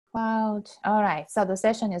Cloud. All right, so the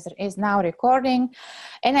session is now recording.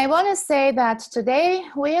 And I want to say that today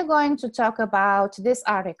we are going to talk about this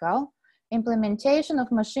article, Implementation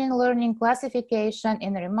of Machine Learning Classification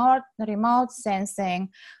in Remote Sensing,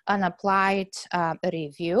 an Applied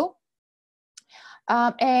Review.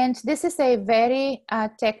 And this is a very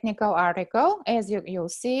technical article. As you'll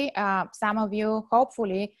see, some of you,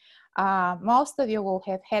 hopefully, most of you will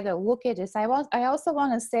have had a look at this. I also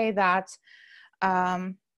want to say that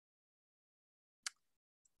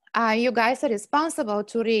you guys are responsible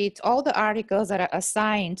to read all the articles that are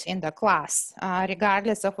assigned in the class,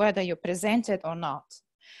 regardless of whether you present it or not.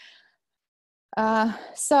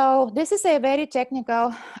 So this is a very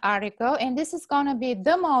technical article, and this is going to be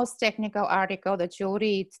the most technical article that you'll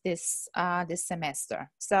read this semester.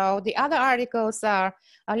 So the other articles are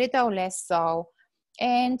a little less so.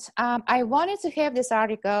 And I wanted to have this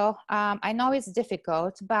article. I know it's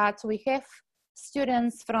difficult, but we have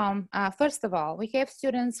students from, first of all, we have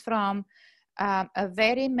students from a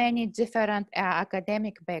very many different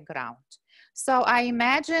academic background. So I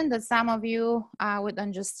imagine that some of you would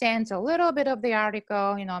understand a little bit of the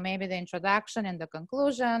article, you know, maybe the introduction and the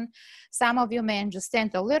conclusion. Some of you may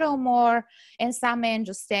understand a little more, and some may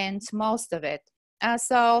understand most of it.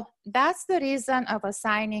 So that's the reason of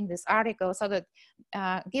assigning this article, so that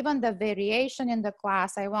given the variation in the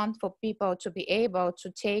class, I want for people to be able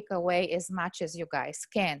to take away as much as you guys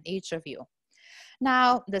can, each of you.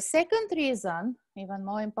 Now, the second reason, even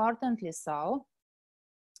more importantly so,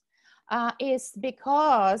 is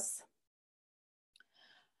because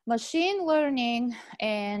machine learning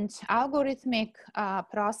and algorithmic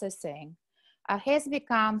processing has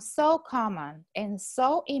become so common and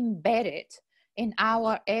so embedded in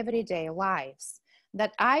our everyday lives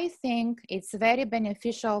that I think it's very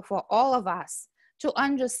beneficial for all of us to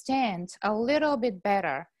understand a little bit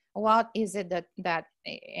better what is it that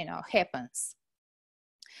you know happens.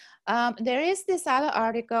 There is this other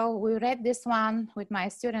article, we read this one with my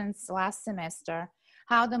students last semester,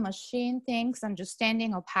 how the machine thinks,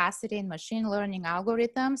 understanding opacity in machine learning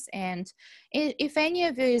algorithms. And if any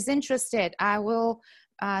of you is interested, I will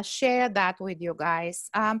share that with you guys.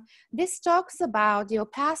 This talks about the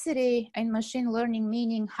opacity in machine learning,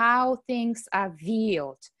 meaning how things are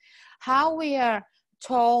viewed, how we are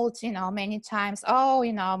told, you know, many times, oh,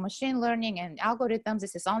 you know, machine learning and algorithms,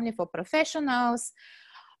 this is only for professionals.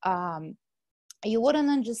 You wouldn't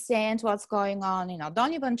understand what's going on, you know,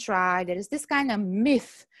 don't even try. There is this kind of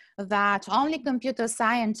myth that only computer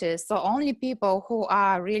scientists or only people who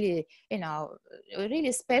are really, you know,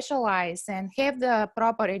 really specialized and have the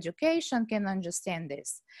proper education can understand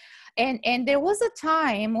this. And there was a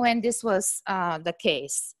time when this was the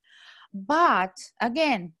case. But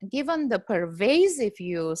again, given the pervasive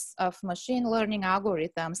use of machine learning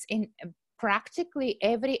algorithms in practically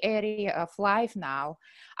every area of life now,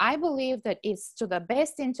 I believe that it's to the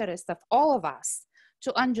best interest of all of us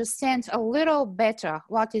to understand a little better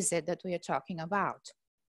what is it that we are talking about.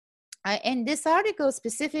 And this article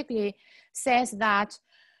specifically says that,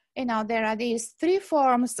 you know, there are these three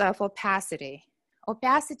forms of opacity.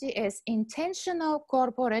 Opacity is intentional,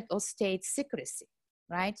 corporate, or state secrecy,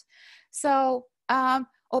 right? So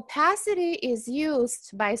opacity is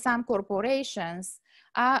used by some corporations.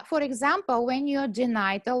 For example, when you're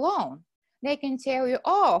denied a loan, they can tell you,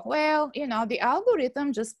 oh, well, you know, the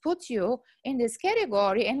algorithm just put you in this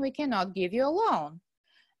category and we cannot give you a loan.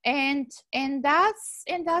 And that's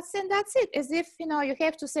it. As if, you know, you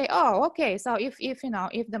have to say, oh, okay, so if you know,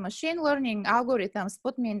 if the machine learning algorithms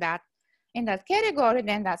put me in that category,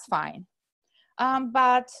 then that's fine.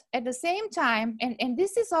 But at the same time, and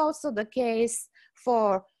this is also the case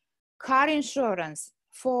for car insurance,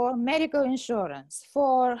 for medical insurance,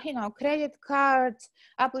 for, you know, credit card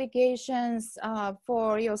applications,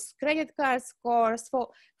 for your credit card scores, for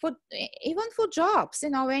even for jobs. You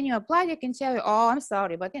know, when you apply, they can tell you, oh, I'm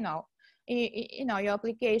sorry, but you know, your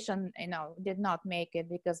application, you know, did not make it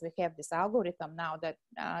because we have this algorithm now that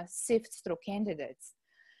sifts through candidates.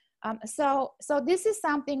 So this is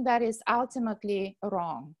something that is ultimately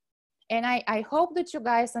wrong. And I hope that you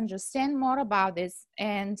guys understand more about this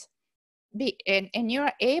and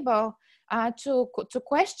you're able to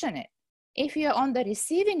question it. If you're on the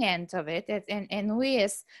receiving end of it, and we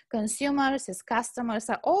as consumers, as customers,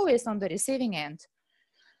 are always on the receiving end,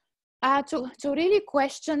 to really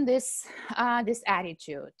question this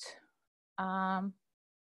attitude.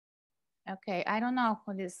 Okay, I don't know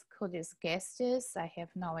who this guest is. I have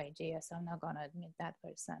no idea, so I'm not gonna admit that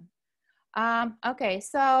person. Okay,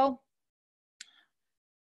 so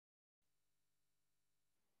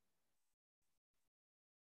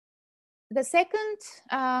the second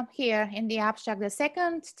here in the abstract, the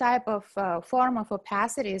second type of form of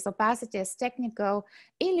opacity is opacity as technical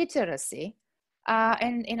illiteracy.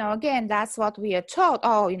 And, you know, again, that's what we are taught.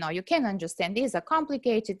 Oh, you know, you can understand these are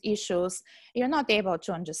complicated issues. You're not able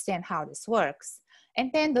to understand how this works. And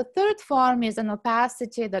then the third form is an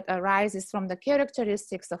opacity that arises from the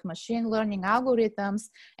characteristics of machine learning algorithms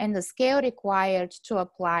and the scale required to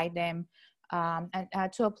apply them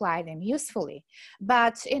usefully.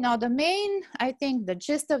 But, you know, the main, I think the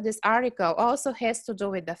gist of this article also has to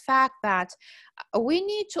do with the fact that we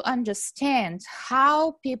need to understand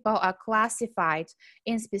how people are classified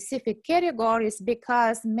in specific categories,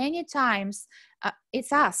 because many times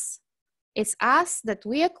it's us. It's us that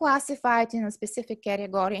we are classified in a specific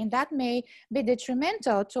category, and that may be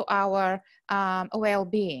detrimental to our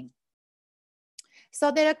well-being. So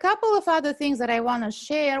there are a couple of other things that I want to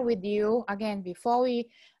share with you, again, before we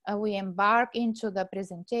embark into the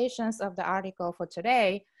presentations of the article for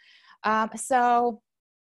today. So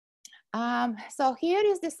here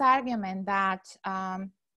is this argument that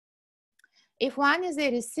if one is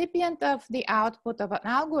a recipient of the output of an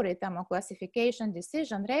algorithm or classification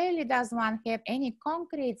decision, rarely does one have any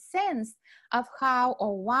concrete sense of how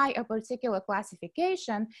or why a particular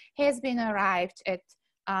classification has been arrived at,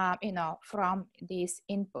 you know, from these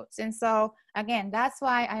inputs. And so again, that's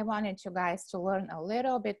why I wanted you guys to learn a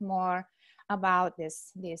little bit more about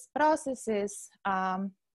these processes.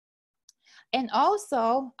 And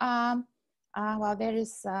also, well, there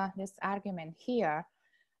is this argument here.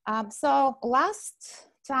 So last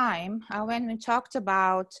time when we talked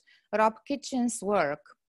about Rob Kitchen's work,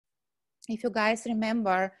 if you guys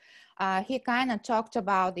remember, he kind of talked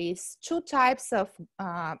about these two types of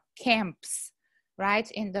camps, right,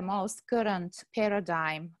 in the most current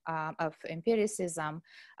paradigm of empiricism.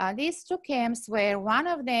 These two camps, where one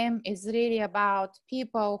of them is really about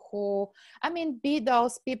people who, I mean, be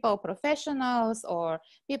those people professionals or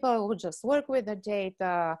people who just work with the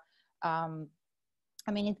data. I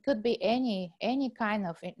mean, it could be any kind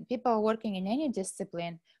of people working in any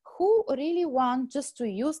discipline who really want just to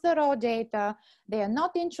use the raw data. They are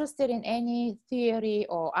not interested in any theory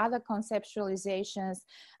or other conceptualizations.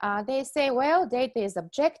 They say, well, data is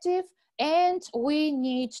objective and we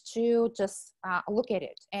need to just look at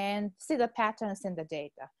it and see the patterns in the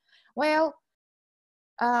data. Well,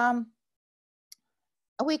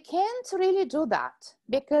 we can't really do that,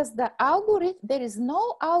 because there is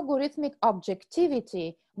no algorithmic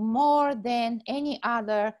objectivity more than any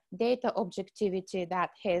other data objectivity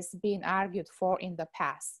that has been argued for in the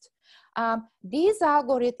past. These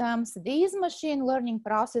algorithms, these machine learning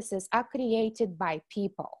processes are created by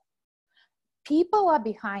people. People are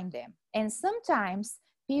behind them, and sometimes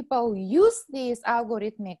people use these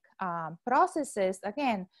algorithmic processes,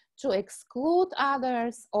 again, to exclude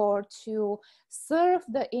others or to serve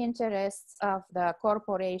the interests of the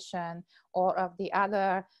corporation or of the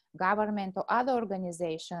other government or other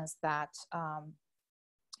organizations that,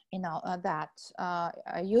 you know, that are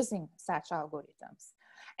using such algorithms.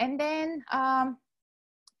 And then,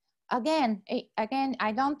 again,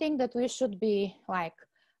 I don't think that we should be like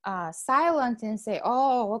silent and say,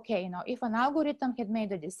 oh, okay, you know, if an algorithm had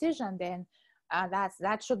made a decision, then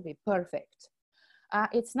that should be perfect.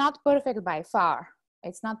 It's not perfect by far.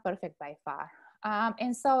 It's not perfect by far.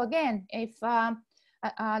 And so again, if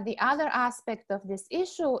the other aspect of this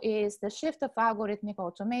issue is the shift of algorithmic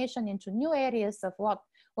automation into new areas of what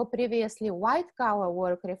were previously white-collar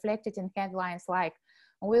work, reflected in headlines like,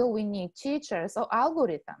 will we need teachers or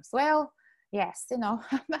algorithms? Well, yes, you know,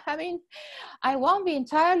 I mean, I won't be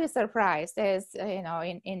entirely surprised as, you know,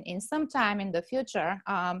 in some time in the future,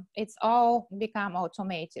 it's all become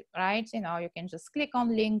automated, right? You know, you can just click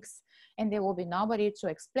on links and there will be nobody to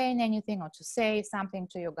explain anything or to say something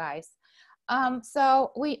to you guys.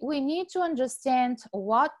 So we need to understand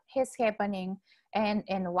what is happening and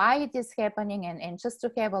why it is happening, and just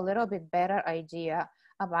to have a little bit better idea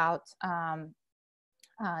about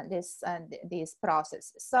these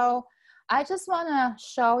processes. So I just want to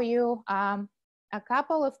show you a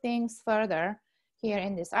couple of things further here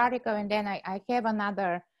in this article, and then I have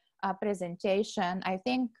another presentation. I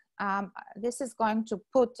think this is going to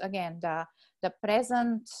put, again, the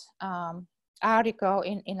present article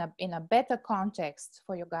in a better context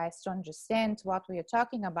for you guys to understand what we are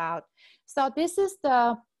talking about. So this is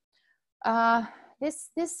the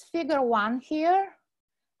this figure 1 here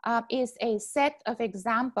is a set of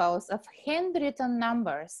examples of handwritten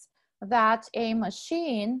numbers that a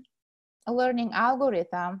machine learning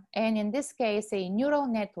algorithm, and in this case a neural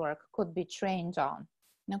network, could be trained on.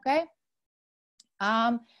 Okay,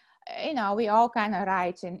 you know, we all kind of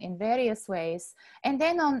write in various ways. And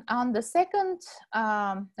then on the second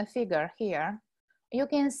figure here, you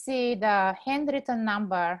can see the handwritten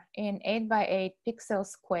number in 8x8 pixel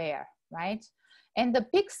square, right? And the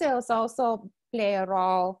pixels also play a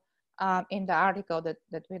role in the article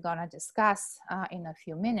that we're gonna discuss in a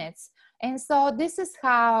few minutes. And so this is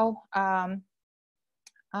how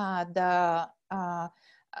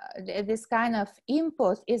this kind of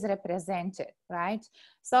input is represented, right?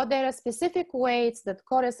 So there are specific weights that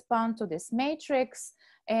correspond to this matrix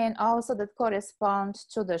and also that correspond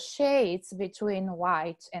to the shades between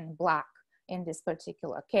white and black in this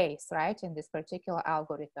particular case, right? In this particular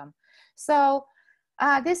algorithm. So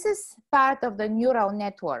this is part of the neural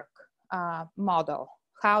network model,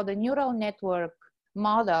 how the neural network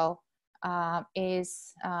model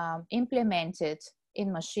is implemented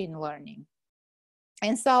in machine learning.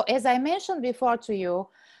 And so, as I mentioned before to you,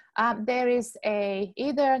 there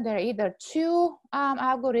are either two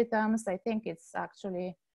algorithms. I think it's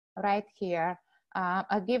actually right here.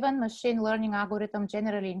 A given machine learning algorithm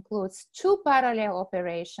generally includes two parallel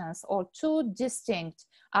operations or two distinct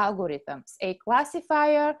algorithms, a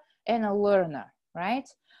classifier and a learner, right?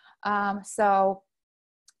 So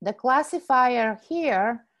the classifier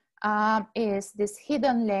here is this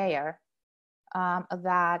hidden layer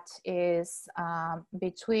that is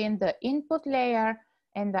between the input layer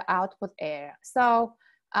and the output layer. So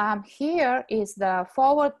here is the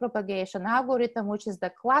forward propagation algorithm, which is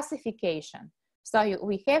the classification. So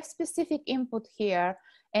we have specific input here,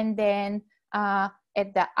 and then at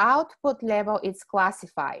the output level, it's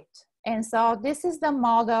classified. And so this is the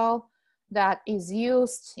model that is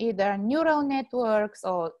used, either neural networks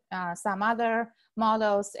or some other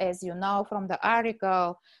models, as you know from the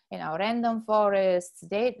article, you know, random forests,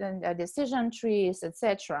 data, decision trees,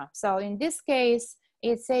 etc. So in this case,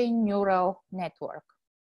 it's a neural network.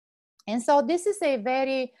 And so this is a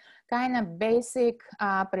very kind of basic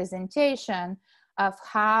presentation of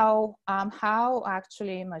how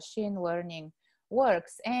actually machine learning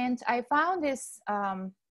works. And I found this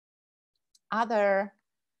other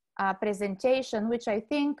presentation, which I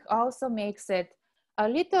think also makes it a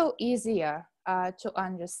little easier to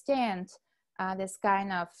understand this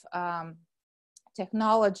kind of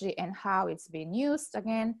technology and how it's being used.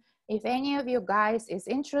 Again, if any of you guys is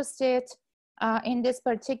interested in this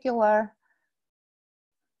particular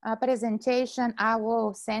presentation, I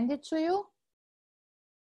will send it to you.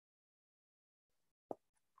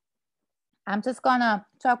 I'm just gonna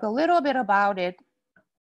talk a little bit about it.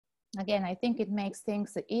 Again, I think it makes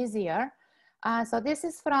things easier. So this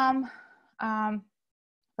is from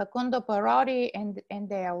Facundo Perotti and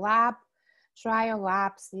their lab, trial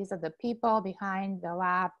labs. These are the people behind the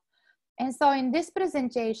lab. And so in this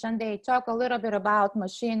presentation, they talk a little bit about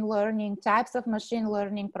machine learning, types of machine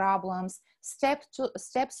learning problems,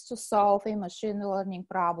 steps to solve a machine learning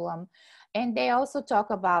problem. And they also talk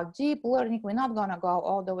about deep learning. We're not gonna go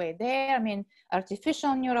all the way there. I mean,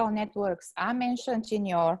 artificial neural networks are mentioned in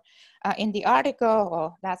the article.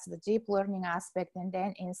 Well, that's the deep learning aspect. And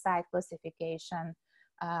then inside classification,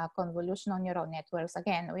 convolutional neural networks.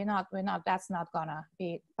 Again, that's not gonna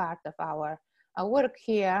be part of our work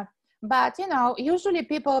here. But, you know, usually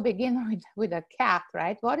people begin with a cat,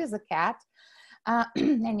 right? What is a cat?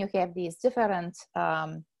 And you have these different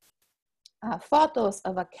photos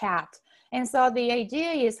of a cat. And so the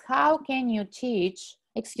idea is, how can you teach,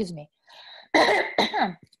 excuse me,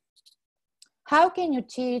 how can you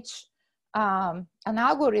teach an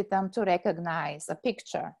algorithm to recognize a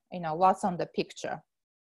picture, you know, what's on the picture?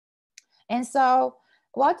 And so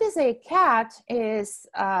what is a cat is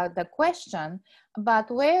the question, but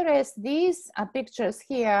whereas these pictures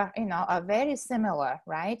here, you know, are very similar,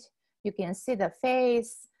 right? You can see the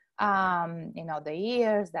face, you know, the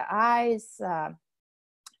ears, the eyes,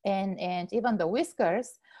 and even the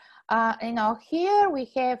whiskers. You know, here we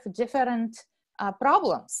have different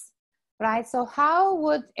problems, right? So how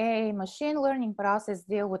would a machine learning process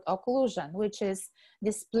deal with occlusion, which is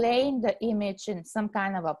displaying the image in some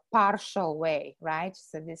kind of a partial way, right?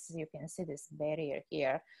 So this, you can see this barrier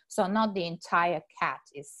here. So not the entire cat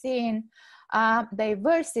is seen.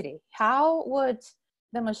 Diversity, how would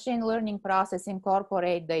the machine learning process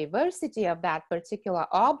incorporate diversity of that particular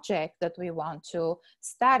object that we want to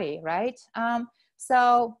study, right?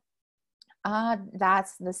 So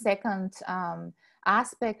that's the second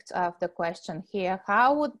aspect of the question here.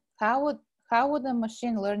 How would the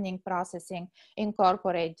machine learning processing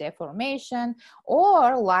incorporate deformation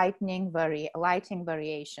or lighting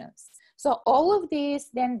variations? So all of these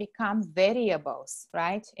then become variables,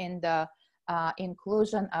 right, in the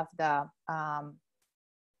inclusion of the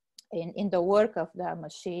in the work of the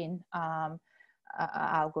machine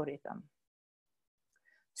algorithm.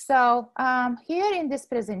 So here in this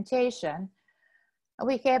presentation,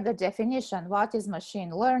 we have the definition. What is machine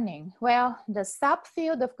learning? Well, the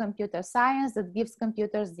subfield of computer science that gives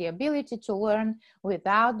computers the ability to learn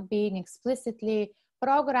without being explicitly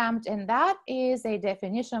programmed, and that is a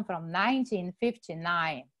definition from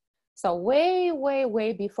 1959. So way, way,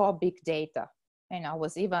 way before big data,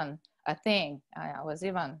 was even a thing. Was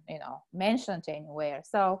even, mentioned anywhere.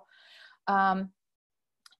 So,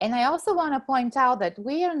 and I also want to point out that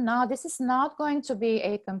this is not going to be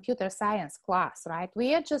a computer science class, right?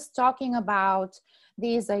 We are just talking about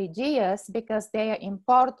these ideas because they are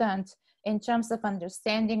important in terms of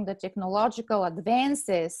understanding the technological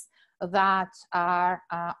advances that are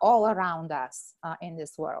all around us in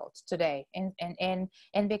this world today.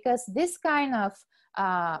 And because this kind of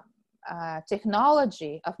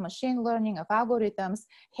technology of machine learning, of algorithms,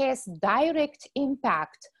 has direct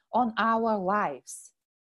impact on our lives.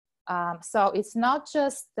 So it's not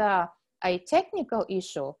just a technical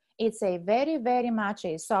issue, it's a very, very much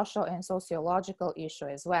a social and sociological issue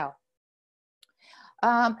as well.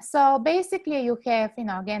 So basically you have,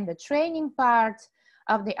 again, the training part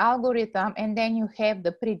of the algorithm, and then you have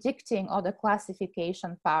the predicting or the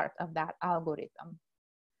classification part of that algorithm.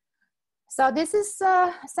 So this is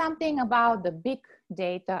something about the big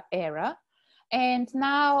data era. And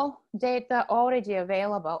now data already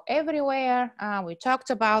available everywhere. We talked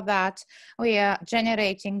about that. We are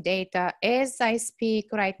generating data as I speak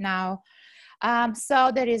right now.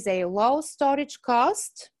 So there is a low storage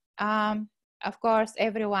cost. Of course,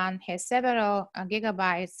 everyone has several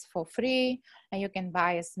gigabytes for free, and you can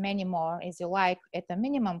buy as many more as you like at a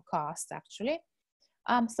minimum cost, actually.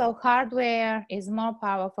 So hardware is more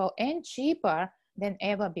powerful and cheaper than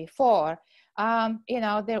ever before.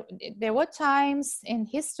 There were times in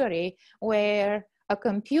history where a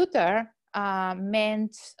computer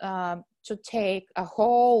meant to take a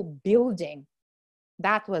whole building.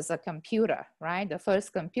 That was a computer, right? The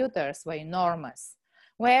first computers were enormous.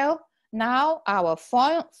 Well, now our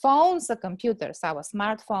phones are computers, our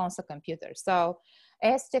smartphones are computers. So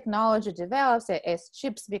as technology develops, as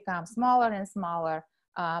chips become smaller and smaller,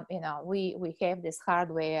 we have this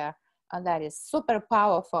hardware that is super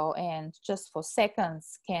powerful and just for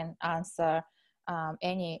seconds can answer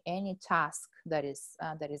any task that is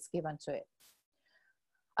given to it.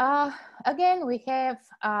 Again, we have,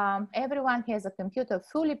 everyone has a computer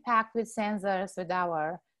fully packed with sensors, with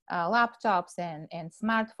our laptops and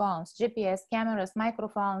smartphones, GPS, cameras,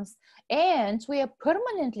 microphones, and we are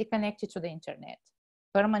permanently connected to the internet,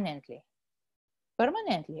 permanently.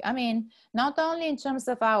 I mean, not only in terms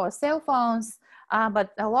of our cell phones,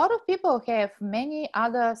 but a lot of people have many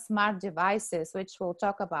other smart devices, which we'll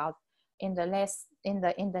talk about in the next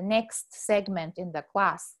segment in the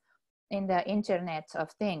class, in the Internet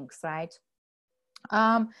of Things, right?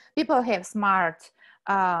 People have smart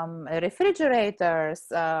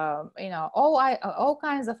refrigerators, all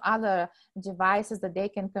kinds of other devices that they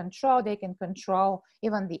can control. They can control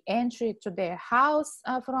even the entry to their house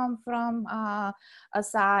from a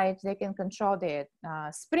side. They can control their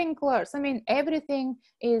sprinklers. I mean, everything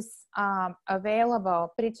is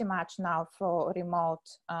available pretty much now for remote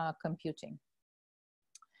computing.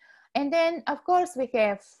 And then, of course, we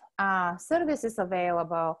have services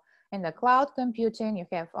available. In the cloud computing, you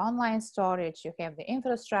have online storage, you have the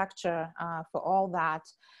infrastructure for all that.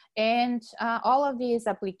 And all of these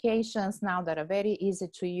applications now that are very easy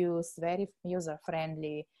to use, very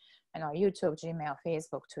user-friendly, YouTube, Gmail,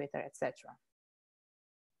 Facebook, Twitter, etc.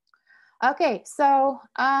 Okay, so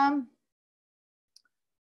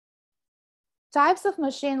types of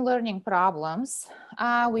machine learning problems.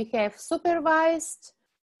 We have supervised,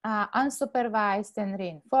 unsupervised, and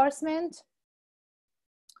reinforcement.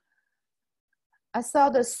 So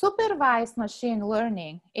the supervised machine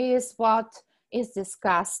learning is what is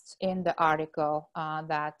discussed in the article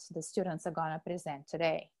that the students are going to present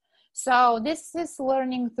today. So this is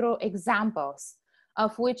learning through examples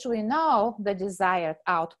of which we know the desired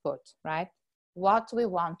output, right? What we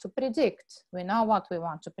want to predict. We know what we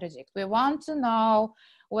want to predict. We want to know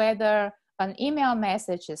whether an email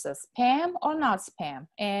message is a spam or not spam.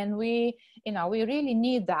 And we really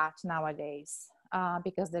need that nowadays.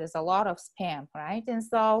 Because there is a lot of spam, right? And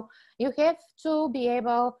so you have to be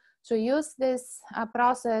able to use this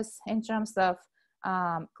process in terms of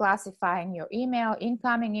classifying your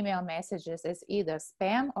incoming email messages as either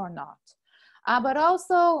spam or not. But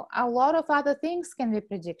also a lot of other things can be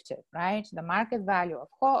predicted, right? The market value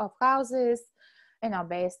of houses,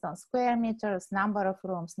 based on square meters, number of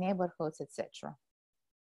rooms, neighborhoods, etc.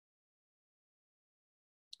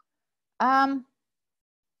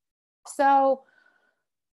 So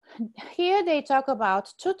here they talk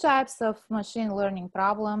about two types of machine learning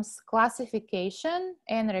problems: classification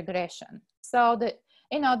and regression. So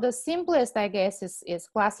the simplest, I guess, is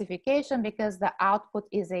classification, because the output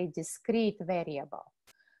is a discrete variable.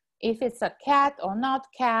 If it's a cat or not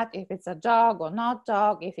cat, if it's a dog or not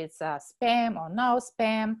dog, if it's a spam or no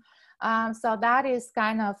spam. So that is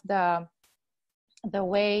kind of the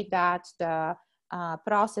way that the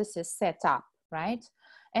process is set up, right?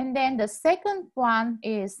 And then the second one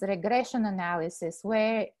is regression analysis,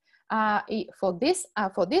 where for this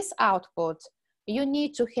output, you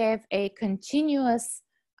need to have a continuous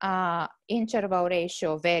interval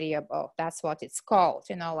ratio variable. That's what it's called,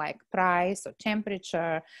 like price or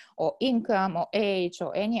temperature or income or age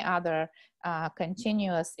or any other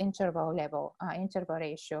continuous interval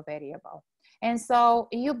ratio variable. And so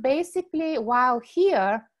you basically, while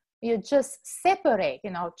here, you just separate,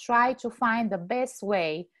 try to find the best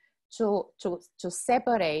way to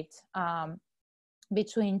separate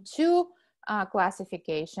between two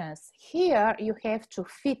classifications. Here, you have to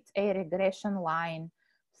fit a regression line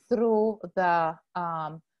through the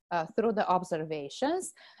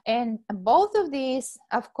observations. And both of these,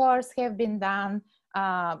 of course, have been done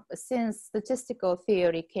since statistical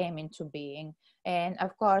theory came into being. And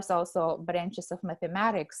of course, also branches of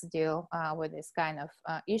mathematics deal with this kind of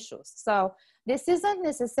issues. So this isn't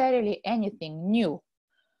necessarily anything new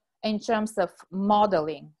in terms of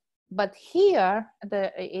modeling, but here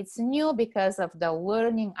it's new because of the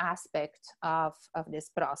learning aspect of this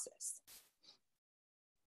process.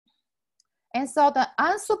 And so the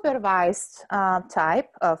unsupervised type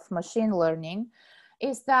of machine learning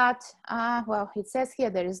is that, well, it says here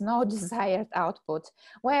there is no desired output.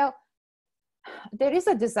 Well, there is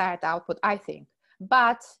a desired output, I think,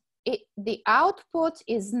 but the output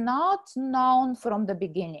is not known from the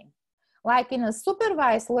beginning. Like in a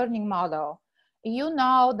supervised learning model, you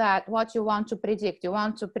know that what you want to predict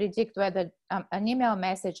whether an email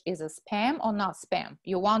message is a spam or not spam.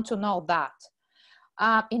 You want to know that.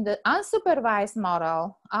 In the unsupervised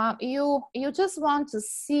model, you just want to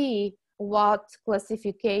see what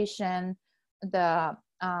classification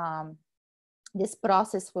this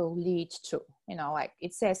process will lead to. Like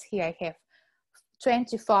it says here, I have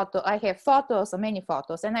 20 photos, I have photos or many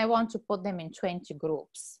photos, and I want to put them in 20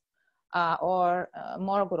 groups or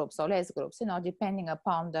more groups or less groups, depending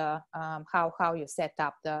upon the how you set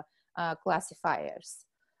up the classifiers.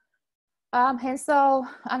 And so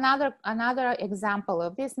another example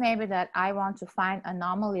of this may be that I want to find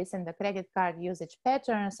anomalies in the credit card usage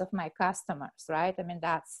patterns of my customers, right? I mean,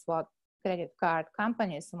 that's what credit card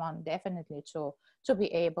companies want definitely to be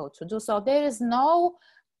able to do. So there is no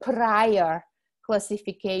prior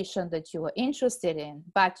classification that you are interested in,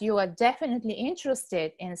 but you are definitely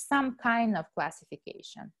interested in some kind of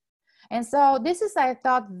classification. And so this is, I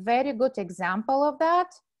thought, very good example of that,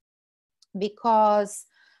 because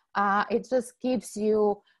it just gives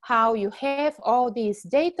you how you have all these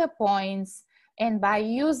data points, and by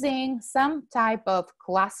using some type of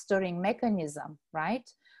clustering mechanism, right,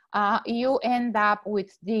 you end up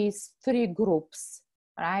with these three groups,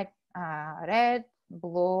 right? Red,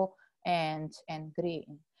 blue, and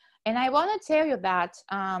green. And I want to tell you that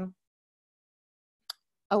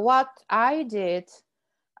what I did,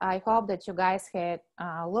 I hope that you guys had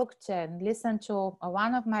looked and listened to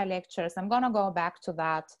one of my lectures. I'm going to go back to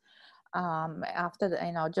that after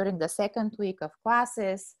during the second week of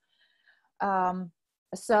classes.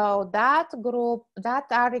 So that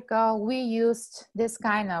article, we used this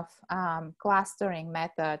kind of clustering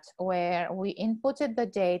method where we inputted the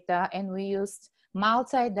data and we used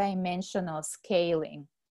multi-dimensional scaling,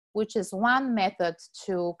 which is one method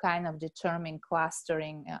to kind of determine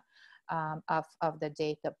clustering of the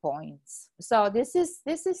data points. So this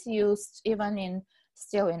is used even in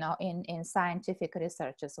scientific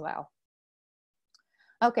research as well.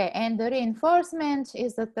 Okay, and the reinforcement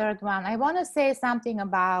is the third one. I want to say something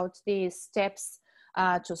about these steps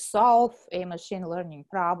to solve a machine learning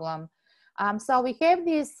problem. So we have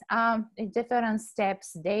these different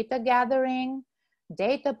steps: data gathering,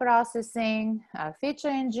 data processing, feature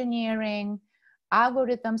engineering,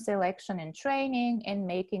 algorithm selection and training, and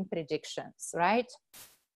making predictions, right?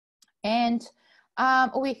 And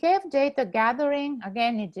we have data gathering.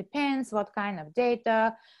 Again, it depends what kind of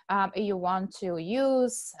data you want to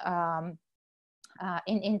use.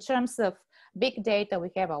 In terms of big data, we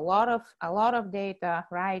have a lot of data,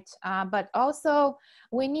 right? But also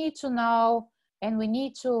we need to know, and we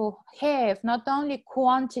need to have not only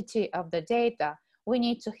quantity of the data, we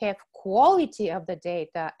need to have quality of the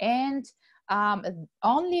data, and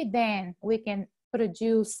only then we can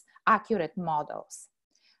produce accurate models.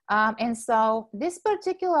 And so this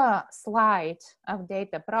particular slide of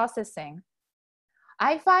data processing,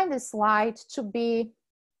 I find this slide to be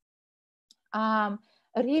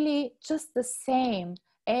really just the same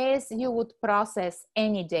as you would process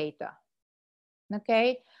any data,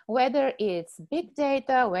 okay? Whether it's big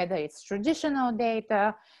data, whether it's traditional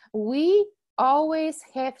data, we always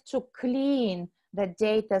have to clean the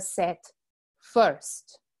data set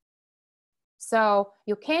first. So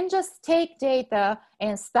you can't just take data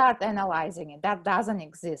and start analyzing it. That doesn't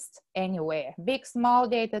exist anywhere. Big, small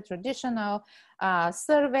data, traditional,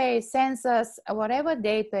 survey, census, whatever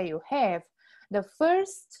data you have, the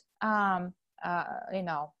first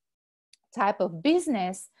type of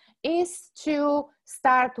business is to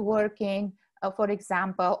start working, for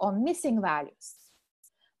example, on missing values.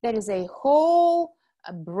 There is a whole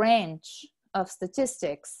branch of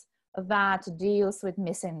statistics that deals with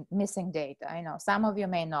missing data. I know some of you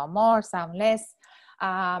may know more, some less.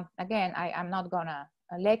 Again, I'm not gonna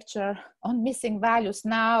lecture on missing values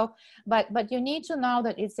now, but you need to know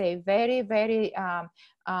that it's a very, very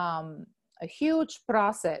a huge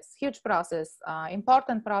process,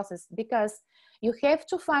 important process, because you have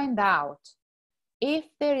to find out if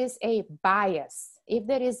there is a bias, if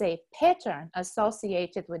there is a pattern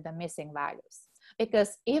associated with the missing values.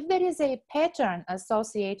 Because if there is a pattern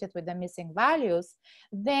associated with the missing values,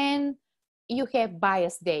 then you have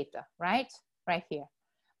biased data, right? Right here.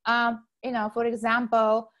 For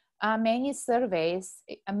example, many surveys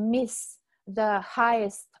miss the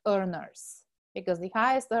highest earners, because the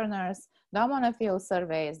highest earners don't want to fill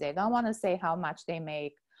surveys. They don't want to say how much they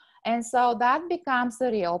make. And so that becomes a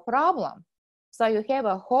real problem. So you have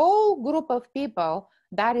a whole group of people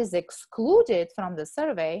that is excluded from the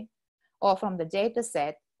survey or from the data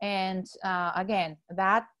set. And again,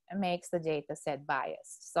 that makes the data set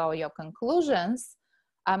biased. So your conclusions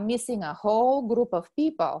are missing a whole group of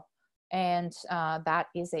people, and that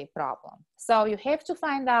is a problem. So you have to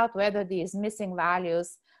find out whether these missing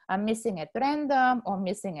values are missing at random or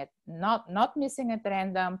missing at not missing at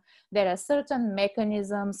random. There are certain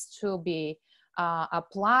mechanisms to be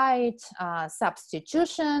applied,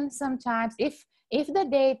 substitution sometimes. If the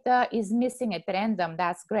data is missing at random,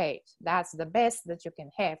 that's great. That's the best that you can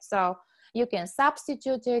have. So you can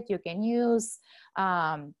substitute it. You can use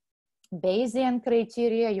Bayesian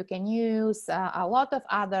criteria. You can use a lot of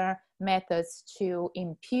other methods to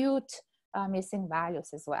impute missing values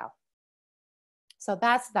as well. So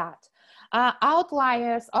that's that.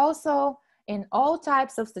 Outliers also, in all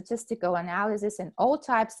types of statistical analysis and all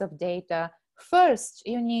types of data, first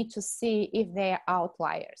you need to see if they are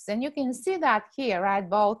outliers. And you can see that here, right,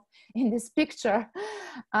 both in this picture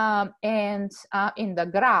and in the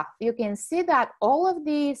graph. You can see that all of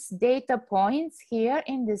these data points here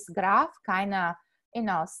in this graph kind of,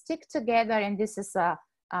 stick together, and this is a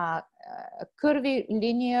curvy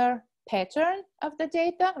linear pattern of the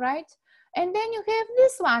data, right? And then you have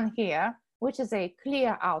this one here, which is a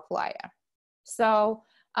clear outlier. So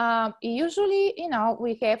usually,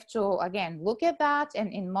 we have to, again, look at that.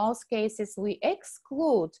 And in most cases, we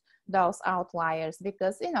exclude those outliers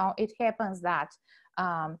because, it happens that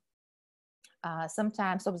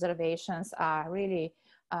sometimes observations are really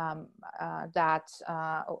that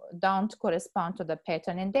don't correspond to the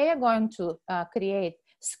pattern, and they are going to create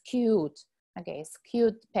skewed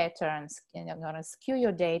patterns, going to skew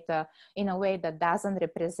your data in a way that doesn't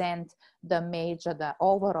represent the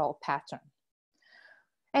overall pattern.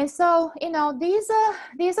 And so, these are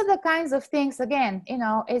the kinds of things, again,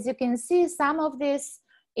 as you can see, some of this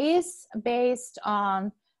is based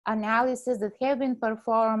on analysis that have been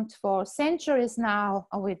performed for centuries now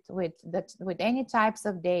with any types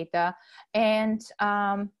of data, and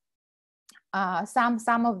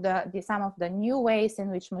some of the new ways in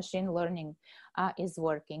which machine learning is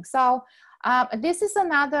working. So this is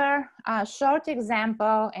another short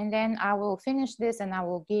example, and then I will finish this and I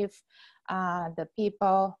will give the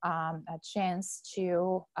people a chance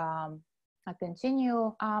to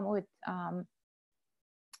continue with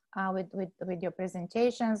your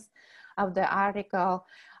presentations of the article.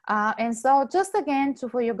 And so just again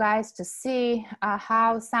for you guys to see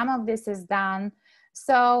how some of this is done.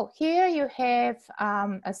 So here you have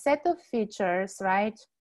a set of features, right,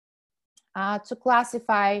 to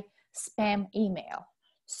classify spam email.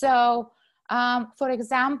 So for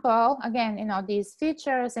example, again, these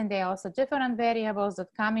features, and there are also different variables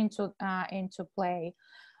that come into play.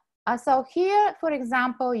 So here, for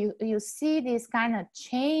example, you see these kind of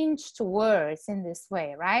changed words in this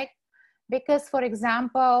way, right? Because, for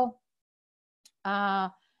example,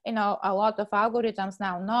 a lot of algorithms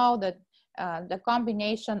now know that the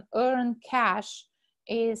combination earn cash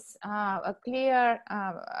is a clear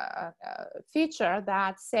feature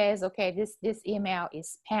that says, okay, this email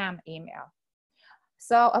is spam email.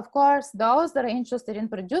 So of course, those that are interested in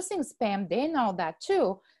producing spam, they know that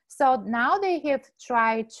too. So now they have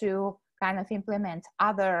tried to kind of implement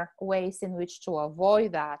other ways in which to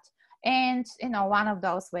avoid that. And one of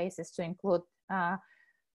those ways is to include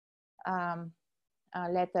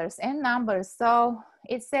letters and numbers. So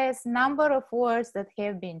it says number of words that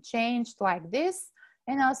have been changed like this.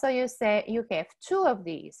 And also you say you have 2 of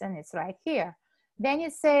these, and it's right here. Then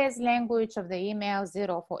it says language of the email,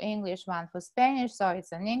 0 for English, 1 for Spanish. So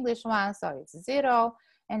it's an English one, so it's 0.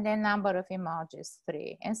 And then number of emojis,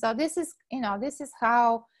 3. And so this is, this is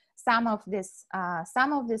how some of this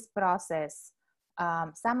process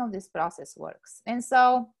works. And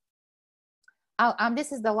so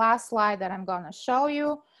this is the last slide that I'm going to show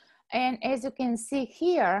you. And as you can see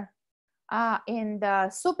here, in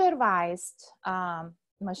the supervised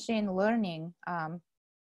machine learning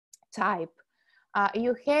type,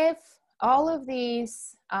 you have all of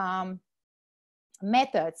these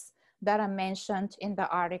methods that are mentioned in the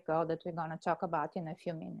article that we're going to talk about in a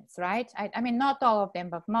few minutes, right? I mean, not all of them,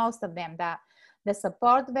 but most of them. The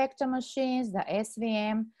support vector machines, the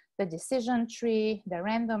SVM, the decision tree, the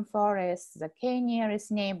random forest, the k-nearest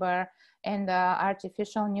neighbor, and the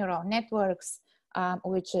artificial neural networks,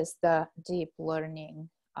 which is the deep learning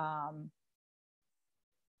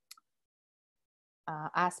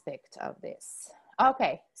aspect of this.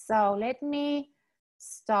 Okay, so let me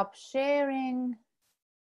stop sharing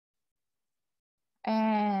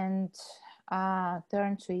and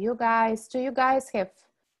turn to you guys. Do you guys have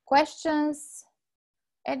questions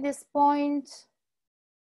at this point?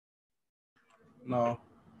 No.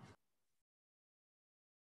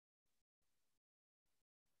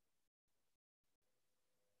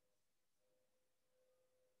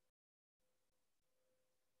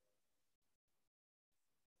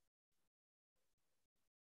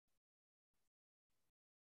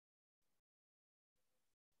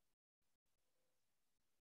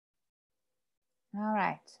 All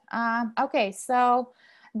right. Okay, so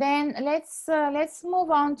then let's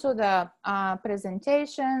move on to the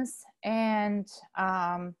presentations, and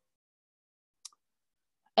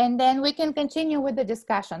then we can continue with the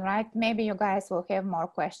discussion, right? Maybe you guys will have more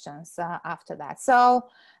questions after that. So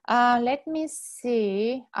let me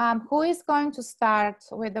see, who is going to start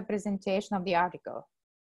with the presentation of the article?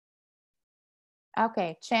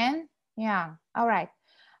 Okay, Chen, yeah, all right.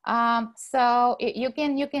 So you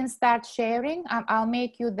can start sharing. I'll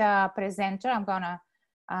make you the presenter. I'm gonna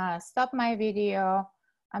stop my video.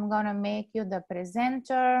 I'm gonna make you the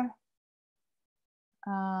presenter.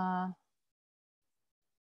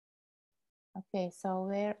 Okay, so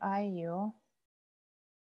where are you?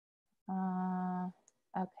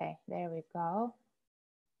 Okay, there we go.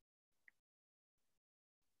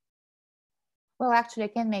 Well, actually, I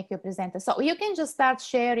can make you a presenter. So you can just start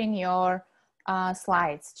sharing your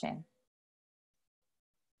slides, Chen.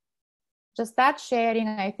 Just start sharing.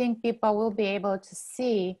 I think people will be able to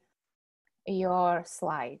see your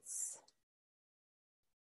slides.